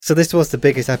So this was the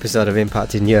biggest episode of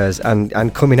Impact in years,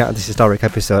 and coming out of this historic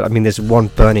episode, I mean, there's one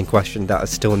burning question that I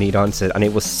still need answered, and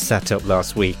it was set up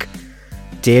last week.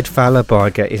 Did Fowler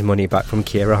Bard get his money back from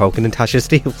Kiera Hogan and Tasha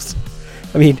Steelz?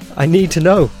 I mean, I need to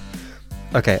know.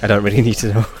 Okay, I don't really need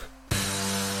to know.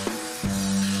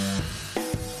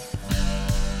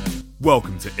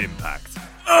 Welcome to Impact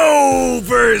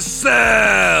Oversell!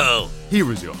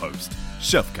 Here is your host,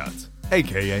 Chef Cat,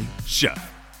 aka Chef.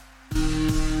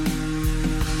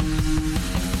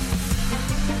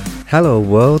 Hello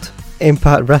world,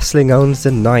 Impact Wrestling owns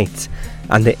the night,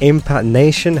 and the Impact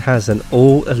Nation has an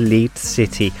all-elite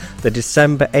city. The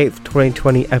December 8th,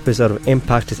 2020 episode of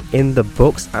Impact is in the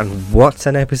books, and what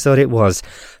an episode it was.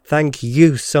 Thank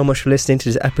you so much for listening to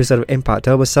this episode of Impact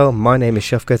Oversell. My name is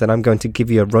Shufkat, and I'm going to give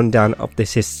you a rundown of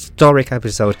this historic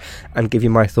episode and give you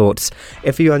my thoughts.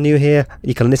 If you are new here,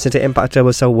 you can listen to Impact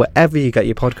Oversell wherever you get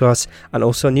your podcasts, and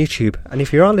also on YouTube. And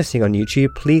if you are listening on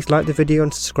YouTube, please like the video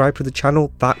and subscribe to the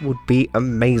channel. That would be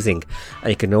amazing.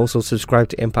 And you can also subscribe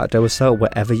to Impact Oversell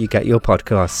wherever you get your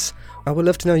podcasts. I would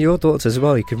love to know your thoughts as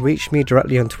well. You can reach me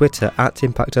directly on Twitter at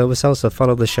Impact Oversell, so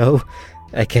follow the show,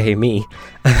 aka me,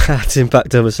 at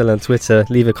Impact Oversell on Twitter.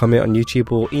 Leave a comment on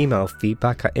YouTube or email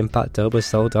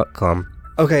feedback@impactoversell.com.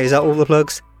 Okay, is that all the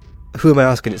plugs? Who am I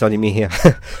asking? It's only me here.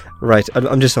 Right,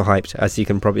 I'm just so hyped, as you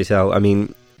can probably tell. I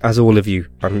mean, as all of you,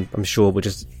 I'm sure we're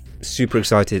just super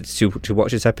excited to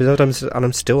watch this episode, and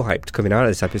I'm still hyped coming out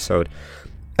of this episode.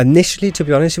 Initially, to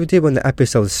be honest with you, when the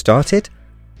episode started,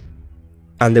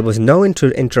 and there was no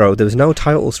intro, there was no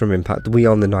titles from Impact, We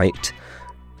Own the Night.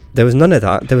 There was none of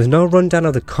that. There was no rundown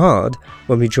of the card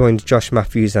when we joined Josh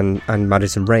Matthews and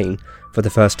Madison Rayne for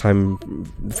the first time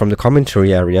from the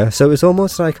commentary area. So it was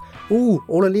almost like, ooh,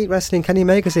 All Elite Wrestling Kenny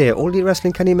Omega's here. All Elite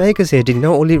Wrestling Kenny Omega's here. Did you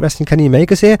know All Elite Wrestling Kenny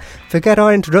Omega's here? Forget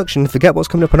our introduction. Forget what's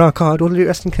coming up on our card. All Elite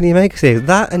Wrestling Kenny Omega's here.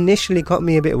 That initially got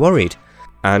me a bit worried.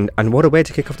 And what a way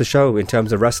to kick off the show in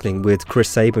terms of wrestling, with Chris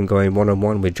Sabin going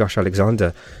one-on-one with Josh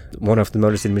Alexander, one of the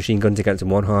Motor City Machine Guns against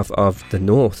one half of the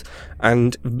North.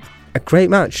 And a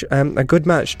great match, a good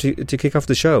match to kick off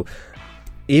the show.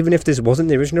 Even if this wasn't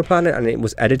the original plan and it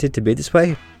was edited to be this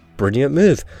way, brilliant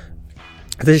move.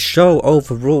 This show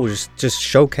overall just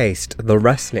showcased the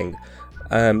wrestling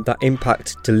that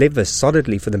Impact delivers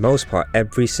solidly for the most part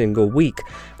every single week.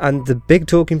 And the big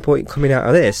talking point coming out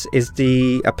of this is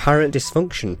the apparent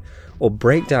dysfunction or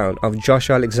breakdown of Josh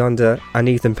Alexander and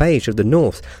Ethan Page of the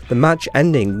North. The match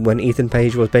ending when Ethan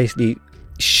Page was basically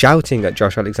shouting at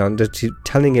Josh Alexander,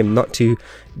 telling him not to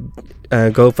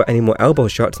go for any more elbow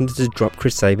shots and to drop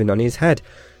Chris Sabin on his head.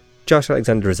 Josh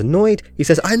Alexander is annoyed. He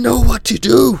says, "I know what to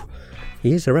do."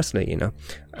 He is a wrestler, you know.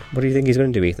 What do you think he's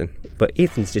going to do, Ethan? But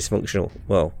Ethan's dysfunctional.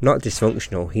 Well, not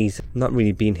dysfunctional. He's not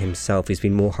really been himself. He's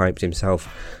been more hyped himself.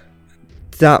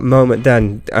 That moment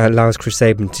then allows Chris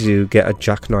Sabin to get a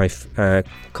jackknife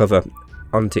cover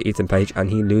onto Ethan Page,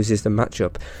 and he loses the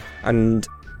matchup. And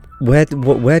where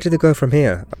do they go from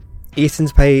here? Ethan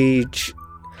Page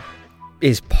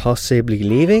is possibly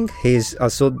leaving. I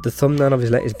saw the thumbnail of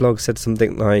his latest blog said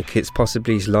something like it's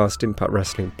possibly his last Impact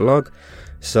Wrestling blog.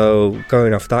 So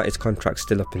going off that, his contract's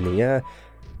still up in the air.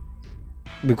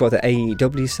 We've got the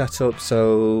AEW set up,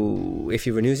 so if he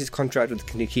renews his contract,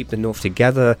 can he keep the North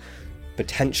together?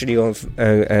 Potentially go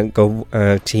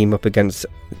team up against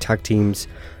tag teams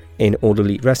in All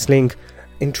Elite Wrestling.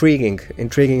 Intriguing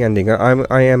ending.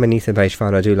 I am an Ethan Page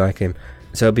fan. I do like him,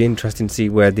 so it'll be interesting to see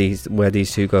where these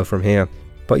two go from here.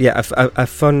 But yeah,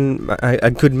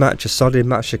 a good match, a solid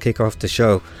match to kick off the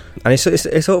show. And it's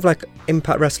sort of like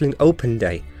Impact Wrestling Open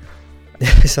Day.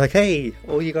 It's like, hey,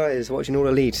 all you guys watching All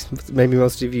Elite, maybe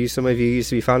most of you, some of you used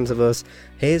to be fans of us,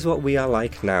 here's what we are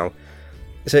like now.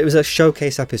 So it was a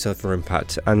showcase episode for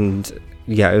Impact, and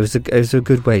yeah, it was a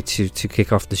good way to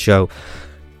kick off the show.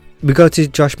 We go to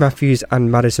Josh Matthews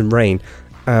and Madison Rayne.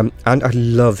 And I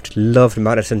loved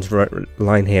Madison's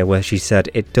line here where she said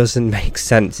it doesn't make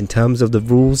sense in terms of the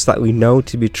rules that we know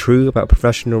to be true about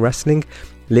professional wrestling.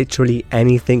 Literally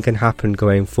anything can happen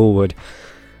going forward.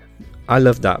 I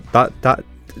love that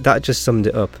just summed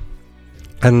it up.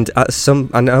 And I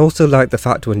also like the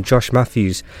fact when Josh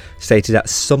Matthews stated at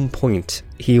some point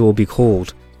he will be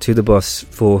called to the bus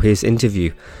for his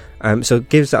interview. So it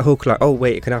gives that hook like, oh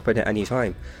wait, it can happen at any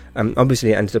time.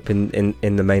 Obviously it ended up in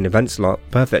the main event slot.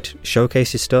 Perfect.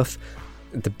 Showcases stuff.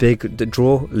 The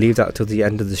draw, leave that till the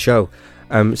end of the show.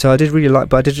 So I did really like,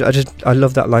 but I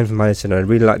love that line from Madison. I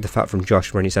really like the fact from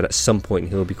Josh when he said at some point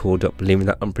he'll be called up, leaving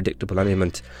that unpredictable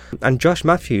element. And Josh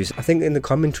Matthews, I think in the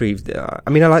commentary, I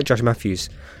mean, I like Josh Matthews.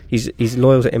 He's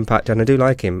loyal to Impact, and I do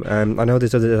like him. I know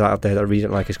there's others out there that really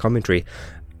don't like his commentary.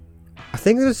 I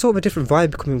think there's sort of a different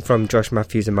vibe coming from Josh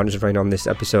Matthews and Manager Rain on this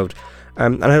episode.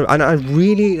 And I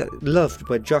really loved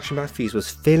where Josh Matthews was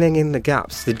filling in the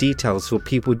gaps, the details for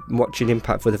people watching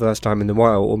Impact for the first time in a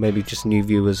while, or maybe just new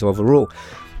viewers overall,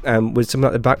 with some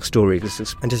like the backstory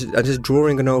and just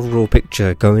drawing an overall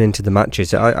picture going into the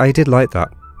matches. I did like that.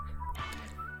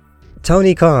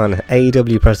 Tony Khan,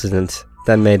 AEW president,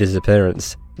 then made his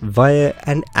appearance via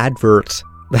an advert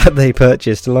that they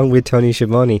purchased along with Tony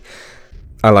Schiavone.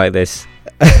 I like this.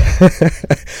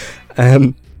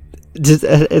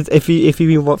 If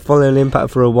you've been following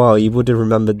Impact for a while, you would have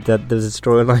remembered that there was a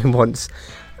storyline once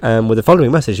with the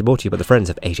following message brought to you by the friends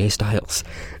of AJ Styles.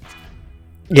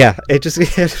 Yeah, it just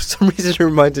for some reason it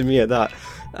reminded me of that.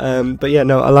 But yeah,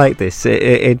 no, I like this.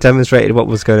 It demonstrated what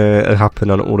was going to happen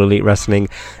on All Elite Wrestling,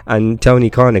 and Tony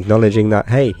Khan acknowledging that,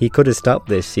 hey, he could have stopped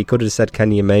this. He could have said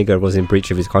Kenny Omega was in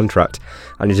breach of his contract,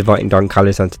 and he's inviting Don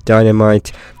Callis onto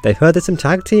Dynamite. They've heard there's some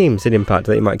tag teams in Impact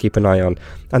that he might keep an eye on,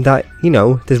 and that,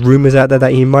 there's rumours out there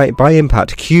that he might buy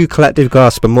Impact. Cue collective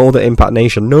gasp and more the Impact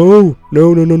Nation. No,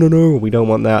 we don't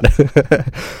want that.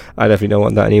 I definitely don't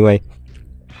want that anyway.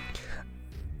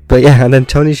 But yeah, and then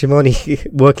Tony Schiavone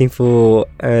working for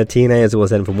TNA as it was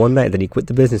then for one night, then he quit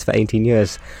the business for 18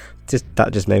 years.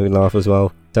 That just made me laugh as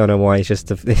well. Don't know why, it's just,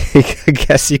 I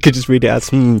guess you could just read it as,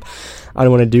 I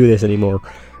don't want to do this anymore.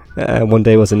 One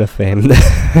day was enough for him.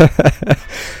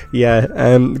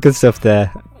 Yeah, good stuff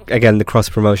there. Again, the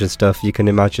cross-promotion stuff, you can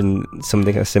imagine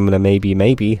something similar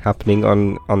maybe happening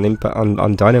on Impact,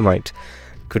 on Dynamite.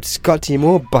 Could Scotty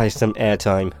Moore buy some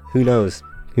airtime? Who knows?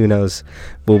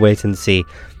 We'll wait and see.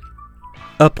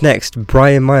 Up next,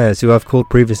 Brian Myers, who I've called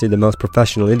previously the most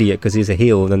professional idiot because he's a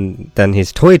heel, and then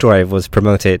his toy drive was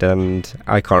promoted, and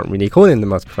I can't really call him the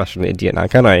most professional idiot now,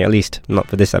 can I? At least not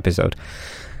for this episode.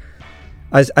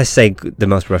 I say the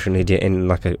most professional idiot in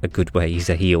like a good way. He's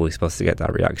a heel, he's supposed to get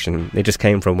that reaction. It just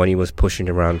came from when he was pushing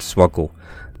around Swoggle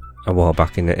a while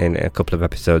back in a couple of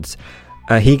episodes.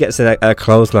 He gets a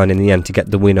clothesline in the end to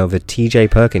get the win over TJ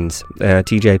Perkins,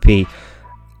 TJP,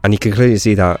 and you can clearly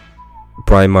see that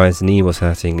Brian Myers' knee was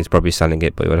hurting. He's probably selling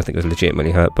it, but I don't think it was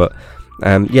legitimately hurt. But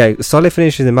yeah, solid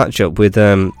finish in the matchup with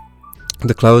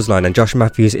the clothesline, and Josh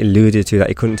Matthews alluded to that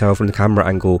he couldn't tell from the camera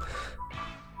angle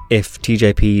if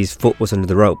TJP's foot was under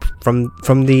the rope. From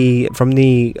the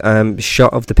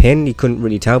shot of the pin, you couldn't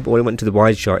really tell, but when it went to the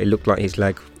wide shot, it looked like his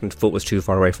leg and foot was too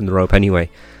far away from the rope anyway.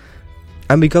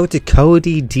 And we go to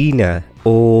Cody Deaner,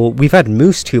 or we've had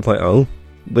Moose 2.0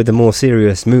 with the more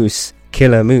serious Moose,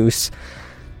 Killer Moose.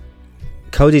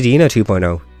 Cody Deaner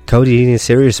 2.0, Cody Deaner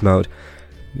serious mode,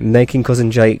 making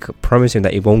Cousin Jake promising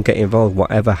that he won't get involved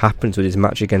whatever happens with his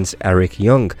match against Eric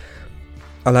Young.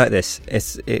 I like this.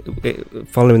 It's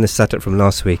following the setup from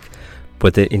last week,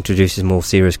 but it introduces more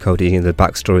serious Cody Deaner, the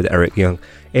backstory with Eric Young.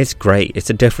 It's great. It's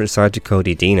a different side to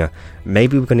Cody Deaner.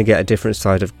 Maybe we're going to get a different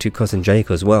side to Cousin Jake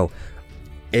as well.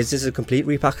 Is this a complete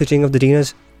repackaging of the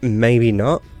Deaners? Maybe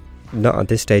not. Not at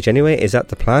this stage anyway. Is that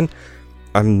the plan?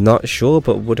 I'm not sure,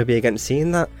 but would I be against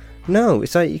seeing that? No,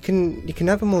 it's like you can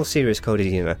have a more serious Cody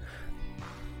Deaner.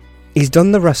 He's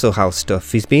done the Wrestle House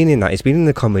stuff, he's been in that, he's been in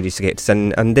the comedy skits,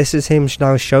 and this is him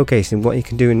now showcasing what he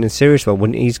can do in the serious world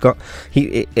when he's got...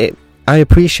 I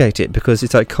appreciate it, because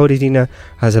it's like Cody Deaner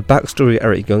has a backstory at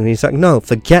Eric Young, and he's like, no,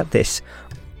 forget this.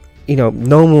 No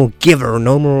more giver,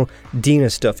 no more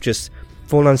Deaner stuff, just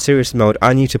full on serious mode.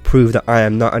 I need to prove that I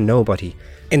am not a nobody.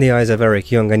 In the eyes of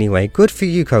Eric Young anyway. Good for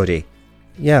you, Cody.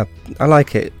 Yeah, I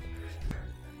like it.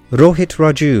 Rohit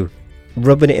Raju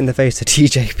rubbing it in the face to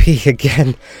TJP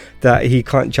again that he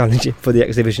can't challenge him for the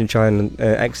Exhibition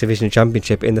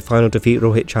Championship in the final Defeat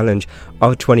Rohit Challenge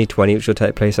of 2020, which will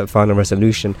take place at Final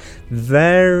Resolution.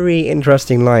 Very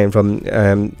interesting line from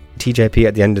TJP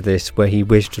at the end of this, where he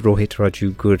wished Rohit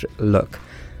Raju good luck.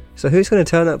 So who's going to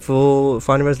turn up for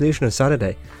Final Resolution on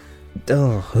Saturday?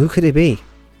 Oh, who could it be?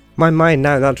 My mind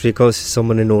now naturally goes to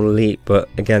someone in All Elite, but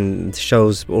again, the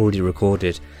show's already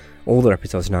recorded. All the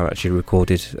episodes now actually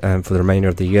recorded for the remainder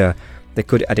of the year. They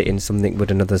could edit in something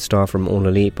with another star from All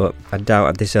Elite, but I doubt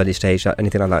at this early stage that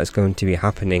anything like that is going to be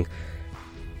happening.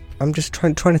 I'm just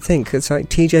trying to think. It's like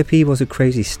TJP was a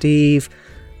Crazy Steve.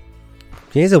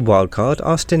 Here's a wild card,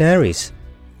 Austin Aries.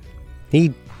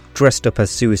 He dressed up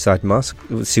as Suicide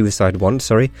One,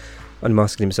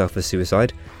 unmasked himself as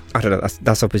Suicide. I don't know,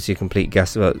 that's obviously a complete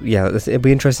guess, but yeah, it'll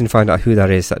be interesting to find out who that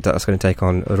is that's going to take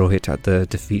on Rohit at the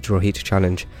Defeat Rohit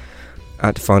Challenge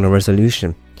at Final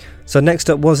Resolution. So next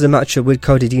up was the matchup with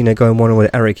Cody Deaner going one-on-one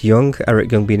with Eric Young.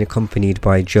 Eric Young being accompanied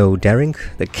by Joe Daring,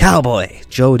 the cowboy,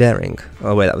 Joe Daring.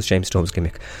 Oh wait, that was James Storm's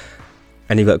gimmick.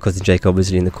 And you've got Cousin Jake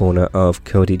obviously in the corner of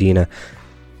Cody Deaner.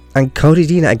 And Cody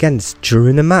Deaner, again,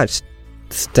 during the match,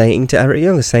 saying to Eric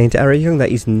Young that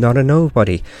he's not a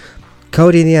nobody.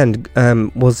 Cody in the end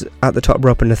was at the top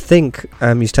rope, and I think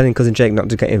he's telling Cousin Jake not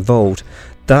to get involved.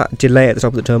 That delay at the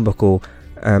top of the turnbuckle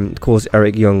caused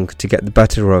Eric Young to get the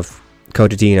better of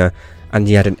Cody Deaner, and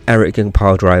he had an Eric Young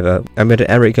pile driver, and we had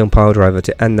an Eric Young pile driver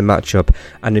to end the matchup,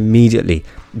 and immediately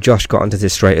Josh got onto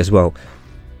this straight as well.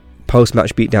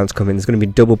 Post-match beatdowns coming, there's going to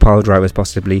be double pile drivers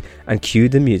possibly, and cue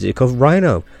the music of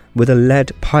Rhino with a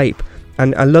lead pipe.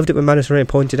 And I loved it when Madison Rayne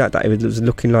pointed out that it was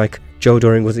looking like Joe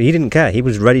Doring he didn't care, he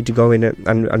was ready to go in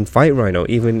and fight Rhino,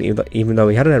 even though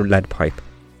he had a lead pipe.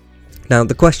 Now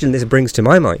the question this brings to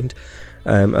my mind,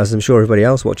 as I'm sure everybody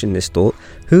else watching this thought,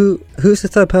 who's the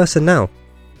third person now?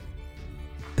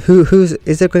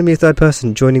 Is there going to be a third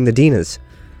person joining the Deaners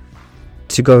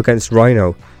to go against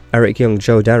Rhino, Eric Young,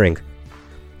 Joe Doring?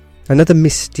 Another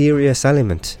mysterious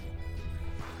element.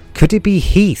 Could it be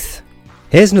Heath?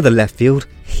 Here's another left field.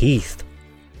 Heath,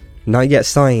 not yet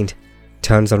signed,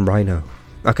 turns on Rhino.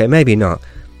 Okay, maybe not,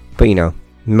 but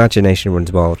imagination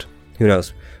runs wild. Who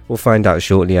knows? We'll find out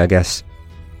shortly, I guess.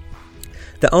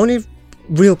 The only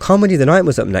real comedy of the night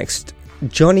was up next.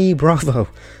 Johnny Bravo,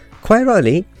 quite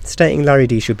rightly stating Larry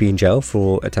D should be in jail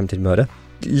for attempted murder.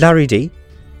 Larry D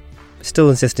still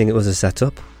insisting it was a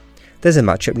setup. There's a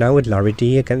matchup now with Larry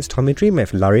D against Tommy Dreamer.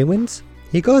 If Larry wins,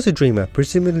 he goes to Dreamer,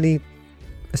 presumably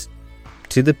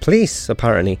to the police,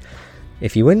 apparently.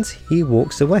 If he wins, he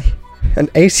walks away.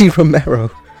 And AC Romero,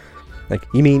 like,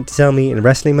 you mean to tell me in a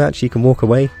wrestling match you can walk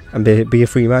away and be a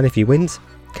free man if he wins?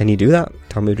 Can you do that?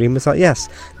 Tommy Dreamer's like, yes.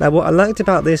 Now what I liked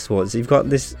about this was you've got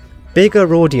this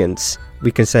bigger audience,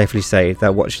 we can safely say,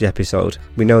 that watched the episode.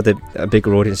 We know that a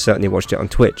bigger audience certainly watched it on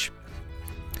Twitch,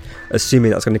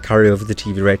 assuming that's going to carry over the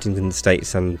TV ratings in the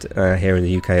States and here in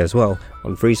the UK as well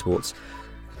on Free Sports.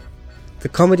 The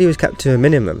comedy was kept to a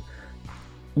minimum,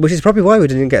 which is probably why we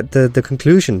didn't get the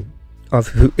conclusion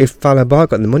of if Fowler Bar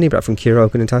got the money back from Kiera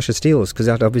Hogan and Tasha Steelz, because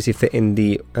that obviously fit in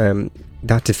the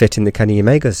Kenny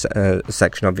Omega's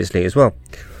section obviously as well.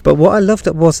 But what I loved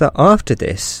was that after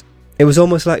this, it was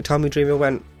almost like Tommy Dreamer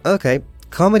went, okay,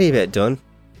 comedy bit done,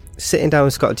 sitting down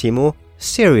with Scott Timor,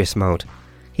 serious mode.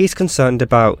 He's concerned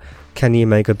about Kenny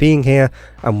Omega being here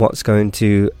and what's going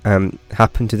to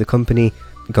happen to the company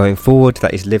going forward,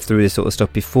 that he's lived through this sort of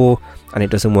stuff before and it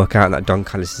doesn't work out, and that Don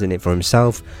Callis is in it for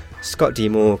himself. Scott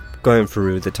D'Amore going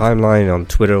through the timeline on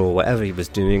Twitter or whatever he was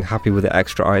doing, happy with the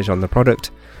extra eyes on the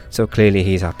product, so clearly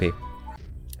he's happy.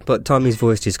 But Tommy's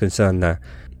voiced his concern there.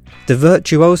 The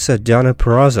virtuosa Deonna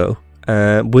Purrazzo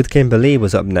with Kimberly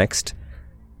was up next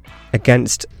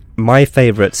against my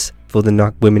favourites for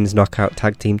the Women's Knockout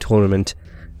Tag Team Tournament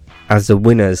as the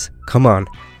winners. Come on,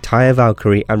 Taya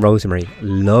Valkyrie and Rosemary.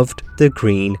 Loved the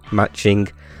green matching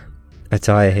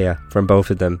attire here from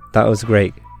both of them. That was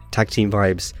great. Tag team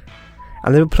vibes.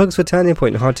 And there were plugs for Turning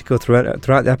Point and Hard to Kill throughout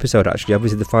the episode, actually.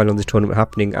 Obviously the final of this tournament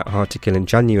happening at Hard to Kill in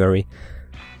January.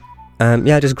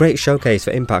 Just great showcase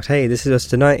for Impact. Hey, this is us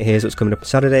tonight. Here's what's coming up on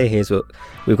Saturday. Here's what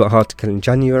we've got Hard to Kill in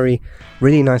January.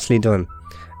 Really nicely done.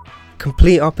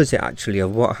 Complete opposite, actually,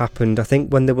 of what happened, I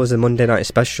think, when there was a Monday Night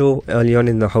Special early on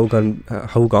in the Hulk Hogan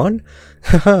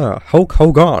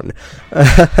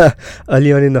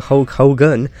early on in the Hulk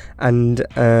Hogan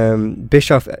and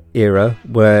Bischoff era,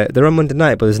 where they're on Monday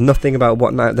night, but there's nothing about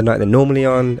what night they're normally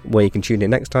on, where you can tune in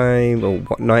next time, or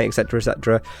what night, etc,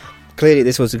 etc. Clearly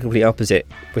this was the complete opposite.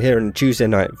 We're here on Tuesday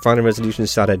night, Final Resolution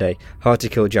Saturday, Hard to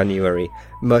Kill January,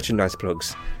 merchandise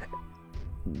plugs.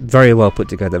 Very well put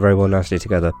together, very well nicely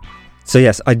together. So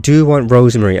yes, I do want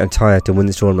Rosemary and Taya to win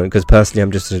this tournament, because personally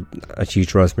I'm just a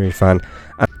huge Rosemary fan.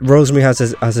 Rosemary has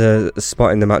a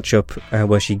spot in the matchup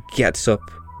where she gets up,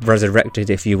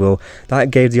 resurrected if you will. That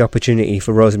gave the opportunity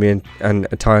for Rosemary and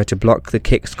Taya to block the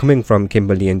kicks coming from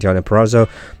Kimberly and Deonna Purrazzo.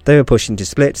 They were pushing to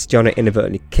splits. Deonna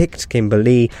inadvertently kicked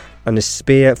Kimberly, and a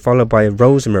spear followed by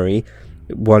Rosemary,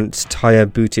 once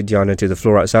Taya booted Deonna to the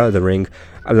floor outside of the ring,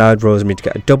 allowed Rosemary to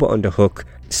get a double underhook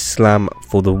slam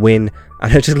for the win.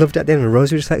 And I just loved it at the end when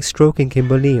Rosemary just like stroking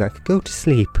Kimberly, like, go to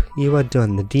sleep, you are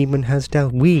done, the demon has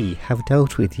dealt, we have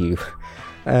dealt with you.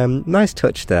 Nice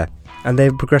touch there. And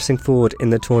they're progressing forward in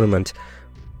the tournament.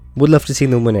 Would love to see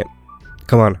them win it.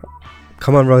 Come on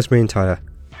Rosemary and Taya,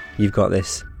 you've got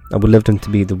this. I would love them to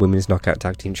be the Women's Knockout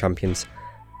Tag Team Champions.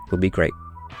 Would be great.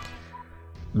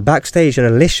 Backstage, and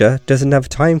Alicia doesn't have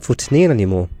time for Tenille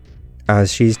anymore,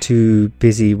 as she's too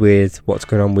busy with what's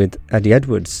going on with Eddie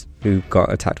Edwards, who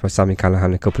got attacked by Sami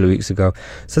Callihan a couple of weeks ago.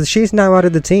 So she's now out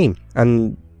of the team,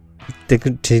 and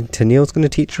Tenille's going to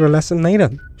teach her a lesson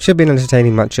later. Should be an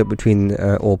entertaining matchup between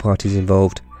all parties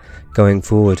involved going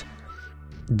forward.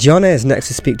 Gianna is next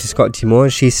to speak to Scott D'Amore,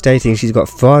 and she's stating she's got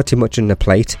far too much on her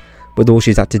plate with all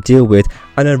she's had to deal with.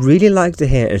 And I really like to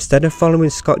hear, instead of following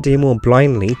Scott D'Amore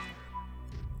blindly,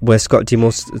 where Scott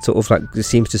D'Amore sort of like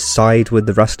seems to side with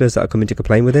the wrestlers that are coming to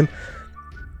complain with him,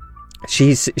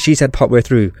 she said partway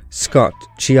through,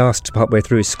 she asked partway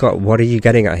through, Scott, what are you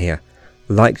getting at here?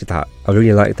 Liked that. I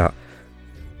really liked that.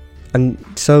 And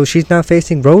so she's now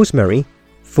facing Rosemary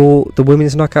for the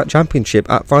Women's Knockout Championship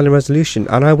at Final Resolution,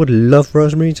 and I would love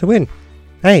Rosemary to win.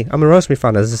 Hey, I'm a Rosemary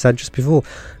fan, as I said just before,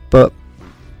 but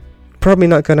probably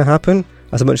not going to happen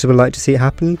as much as I would like to see it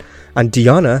happen. And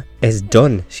Deonna is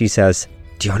done, she says.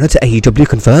 Deonna to AEW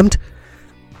confirmed?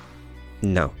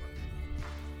 No.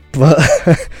 But,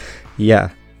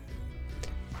 yeah.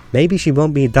 Maybe she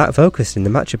won't be that focused in the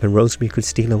matchup and Rosemary could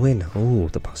steal a win. Oh,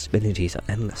 the possibilities are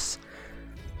endless.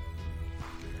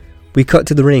 We cut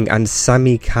to the ring and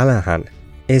Sami Callihan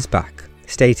is back,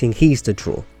 stating he's the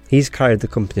draw. He's carried the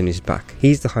company on his back.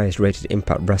 He's the highest rated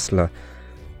Impact wrestler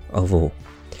of all.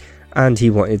 And he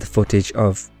wanted the footage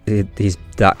of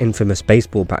that infamous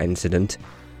baseball bat incident.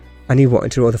 And he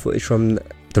wanted to draw the footage from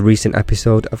the recent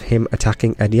episode of him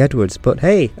attacking Eddie Edwards. But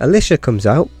hey, Alicia comes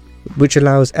out, which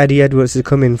allows Eddie Edwards to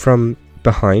come in from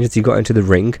behind as he got into the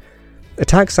ring,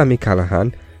 attack Sami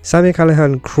Callihan. Sami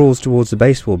Callihan crawls towards the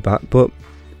baseball bat, but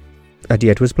Eddie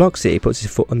Edwards blocks it. He puts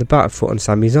his foot on the bat, foot on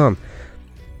Sami's arm.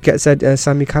 Gets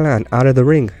Sami Callihan out of the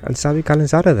ring, and Sami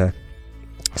Callihan's out of there.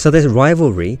 So this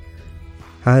rivalry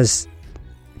has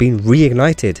been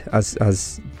reignited,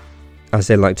 as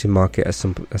they like to mark it as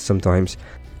sometimes.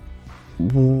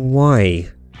 Why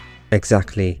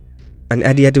exactly? And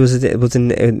Eddie Edwards was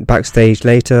in backstage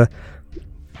later.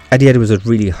 Eddie Edwards was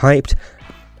really hyped.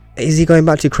 Is he going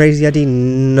back to Crazy Eddie?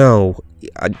 No.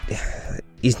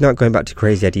 He's not going back to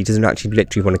Crazy Eddie. He doesn't actually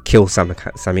literally want to kill Sami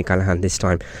Callihan this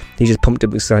time. He's just pumped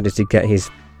up, excited to get his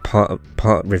part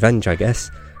revenge, I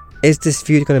guess. Is this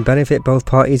feud going to benefit both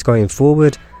parties going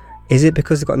forward? Is it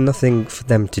because they've got nothing for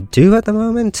them to do at the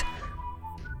moment?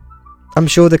 I'm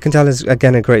sure they can tell us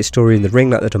again a great story in the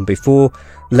ring like they've done before.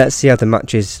 Let's see how the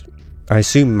matches, I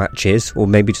assume matches, or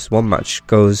maybe just one match,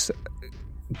 goes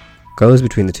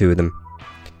between the two of them.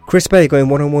 Chris Bay going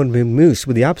one-on-one with Moose,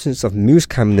 with the absence of Moose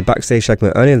Cam in the backstage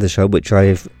segment earlier in the show, which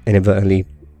I've inadvertently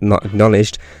not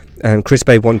acknowledged. Chris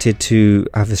Bay wanted to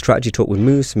have a strategy talk with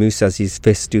Moose. Moose says his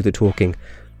fists do the talking.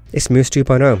 It's Moose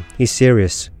 2.0. He's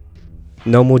serious.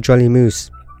 No more Jolly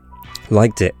Moose.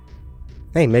 Liked it.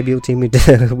 Hey, maybe he'll team with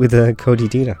Cody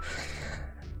Deaner.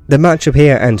 The matchup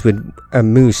here ends with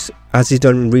Moose, as he's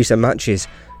done in recent matches,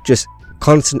 just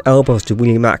constant elbows to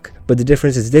Willie Mack. But the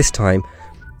difference is this time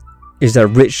is that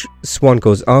Rich Swann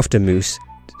goes after Moose,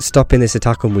 stopping this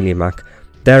attack on Willie Mack.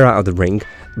 They're out of the ring.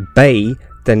 Bay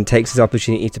then takes his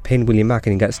opportunity to pin Willie Mack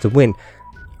and he gets the win.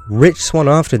 Rich Swann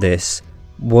after this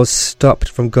was stopped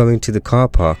from going to the car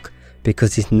park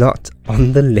because he's not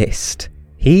on the list.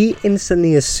 He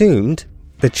instantly assumed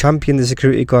the champion the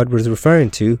security guard was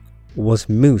referring to was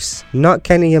Moose, not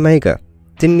Kenny Omega.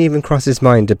 Didn't even cross his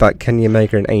mind about Kenny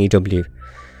Omega and AEW.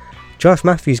 Josh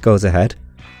Matthews goes ahead,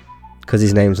 because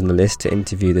his name's on the list, to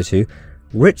interview the two.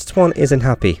 Rich Swann isn't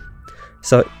happy.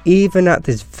 So even at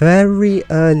this very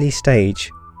early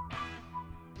stage,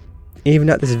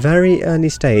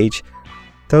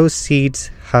 those seeds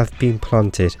have been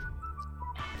planted.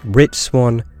 Rich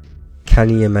Swann,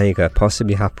 Kenny Omega,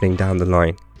 possibly happening down the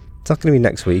line. It's not going to be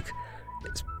next week.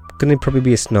 It's going to probably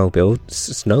be a snow build.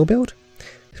 Snow build?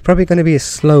 It's probably going to be a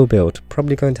slow build.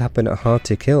 Probably going to happen at Hard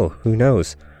to Kill. Who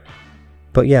knows?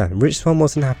 But yeah, Rich Swann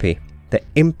wasn't happy. The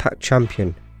Impact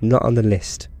champion, not on the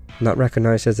list. Not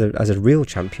recognised as a real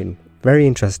champion. Very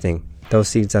interesting. Those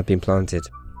seeds have been planted.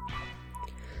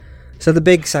 So the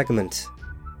big segment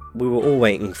we were all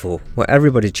waiting for, what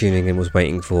everybody tuning in was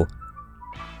waiting for.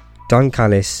 Don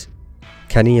Callis,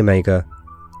 Kenny Omega,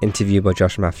 interviewed by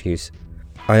Josh Matthews.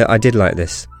 I did like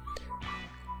this.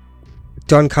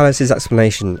 Don Callis'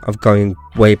 explanation of going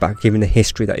way back, given the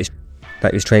history that he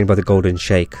was trained by the Golden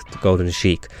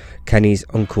Sheik, Kenny's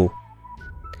uncle.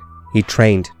 He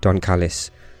trained Don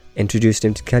Callis, introduced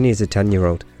him to Kenny as a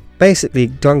 10-year-old. Basically,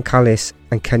 Don Callis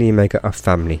and Kenny Omega are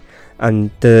family.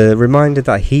 And the reminder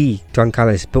that Don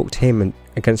Callis, booked him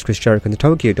against Chris Jericho in the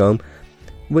Tokyo Dome,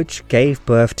 which gave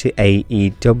birth to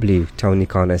AEW, Tony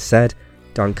Khan has said.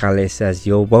 Don Callis says,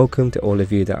 you're welcome to all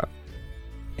of you that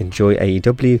enjoy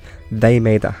AEW. They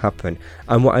made that happen.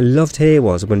 And what I loved here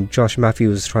was when Josh Matthews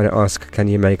was trying to ask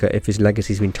Kenny Omega if his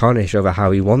legacy's been tarnished over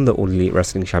how he won the All Elite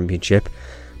Wrestling Championship.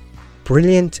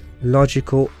 Brilliant,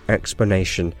 logical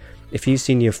explanation. If you've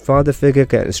seen your father figure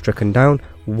getting stricken down,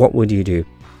 what would you do?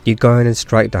 You go in and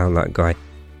strike down that guy.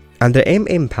 And they're in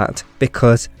Impact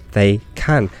because they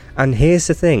can. And here's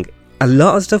the thing. A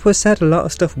lot of stuff was said, a lot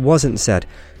of stuff wasn't said.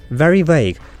 Very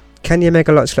vague. Kenny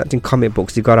Omega likes collecting comic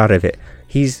books, he got out of it.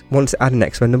 He wants to add an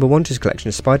X-Men #1 to his collection,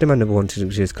 a Spider-Man #1 to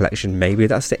his collection. Maybe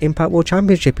that's the Impact World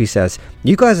Championship, he says.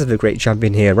 You guys have a great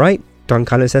champion here, right? Don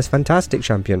Callis says, fantastic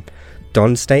champion.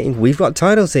 Don stating, we've got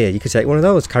titles here, you could take one of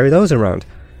those, carry those around.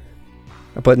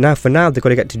 But now, for now, they've got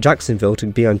to get to Jacksonville to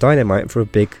be on Dynamite for a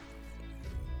big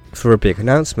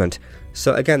announcement.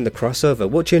 So again, the crossover.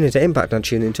 We'll tune into Impact and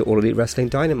tune into All Elite Wrestling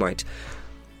Dynamite.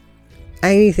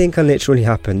 Anything can literally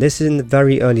happen. This is in the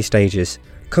very early stages.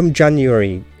 Come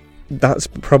January, that's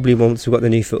probably once we've got the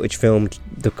new footage filmed,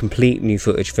 the complete new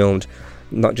footage filmed,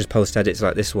 not just post-edits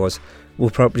like this was.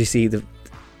 We'll probably see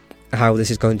how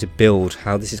this is going to build,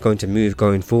 how this is going to move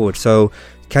going forward. So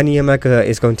Kenny Omega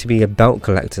is going to be a belt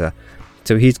collector.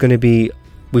 So he's going to be...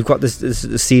 We've got the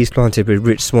seeds planted with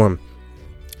Rich Swann.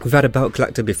 We've had a belt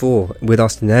collector before with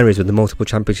Austin Aries with the multiple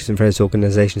championships in various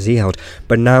organisations he held.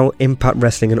 But now Impact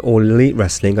Wrestling and All Elite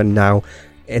Wrestling are now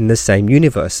in the same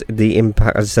universe. The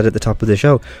Impact, as I said at the top of the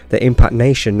show, the Impact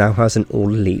Nation now has an All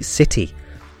Elite city.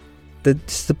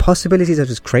 The possibilities are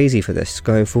just crazy for this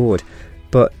going forward.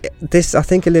 But this, I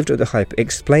think it lived up to the hype. It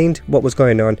explained what was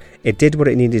going on. It did what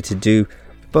it needed to do.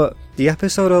 But the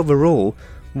episode overall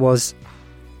was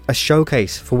a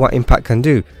showcase for what Impact can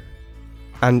do.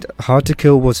 And Hard to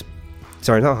Kill was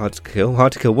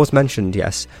mentioned,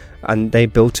 yes. And they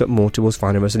built up more towards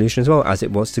Final Resolution as well, as it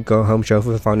was to go home show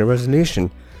for Final Resolution.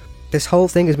 This whole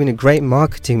thing has been a great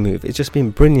marketing move. It's just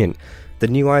been brilliant. The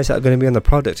new eyes that are going to be on the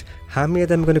product, how many of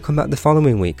them are going to come back the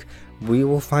following week? We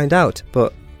will find out.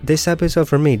 But this episode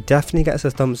for me definitely gets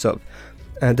a thumbs up.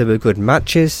 And there were good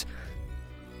matches.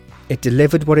 It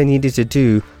delivered what it needed to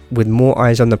do with more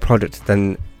eyes on the product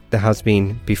than there has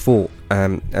been before,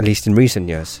 at least in recent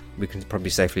years, we can probably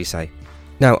safely say.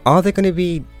 Now, are there going to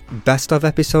be best of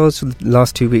episodes for the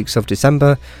last 2 weeks of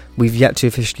December? We've yet to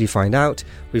officially find out.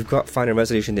 We've got Final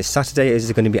Resolution this Saturday. Is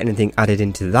there going to be anything added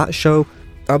into that show?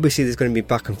 Obviously, there's going to be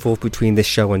back and forth between this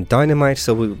show and Dynamite,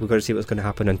 so we've got to see what's going to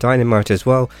happen on Dynamite as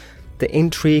well. The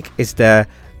intrigue is there.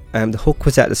 The hook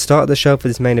was at the start of the show for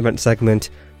this main event segment.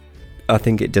 I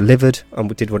think it delivered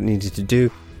and did what it needed to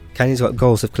do. Kenny's got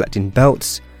goals of collecting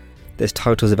belts. There's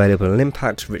titles available on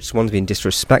Impact. Rich Swann's being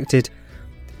disrespected.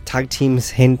 Tag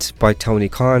teams hint by Tony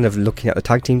Khan of looking at the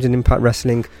tag teams in Impact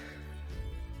Wrestling.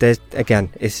 This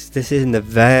is in the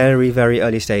very, very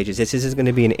early stages. This isn't going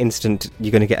to be an instant,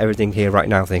 you're going to get everything here right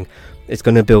now thing. It's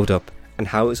going to build up. And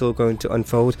how it's all going to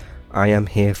unfold, I am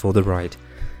here for the ride.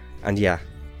 And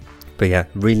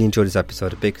really enjoyed this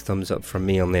episode. A big thumbs up from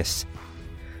me on this.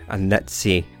 And let's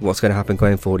see what's going to happen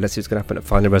going forward. Let's see what's going to happen at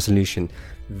Final Resolution.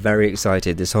 Very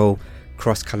excited. This whole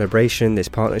cross-calibration, this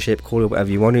partnership, call it whatever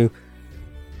you want to.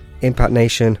 Impact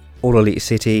Nation, All Elite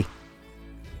City,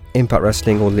 Impact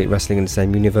Wrestling, All Elite Wrestling in the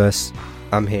same universe.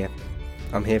 I'm here.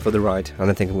 I'm here for the ride, and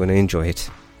I think I'm going to enjoy it.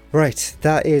 Right,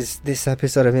 that is this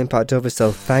episode of Impact Over.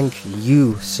 So thank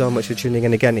you so much for tuning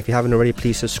in again. If you haven't already,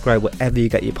 please subscribe wherever you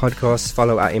get your podcasts.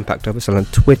 Follow at Impact Over on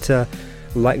Twitter.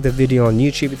 Like the video on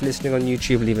YouTube if you're listening on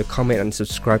YouTube. Leave a comment and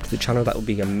subscribe to the channel. That would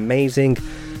be amazing.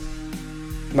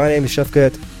 My name is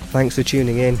Shafkat. Thanks for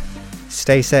tuning in.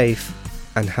 Stay safe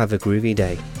and have a groovy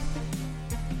day.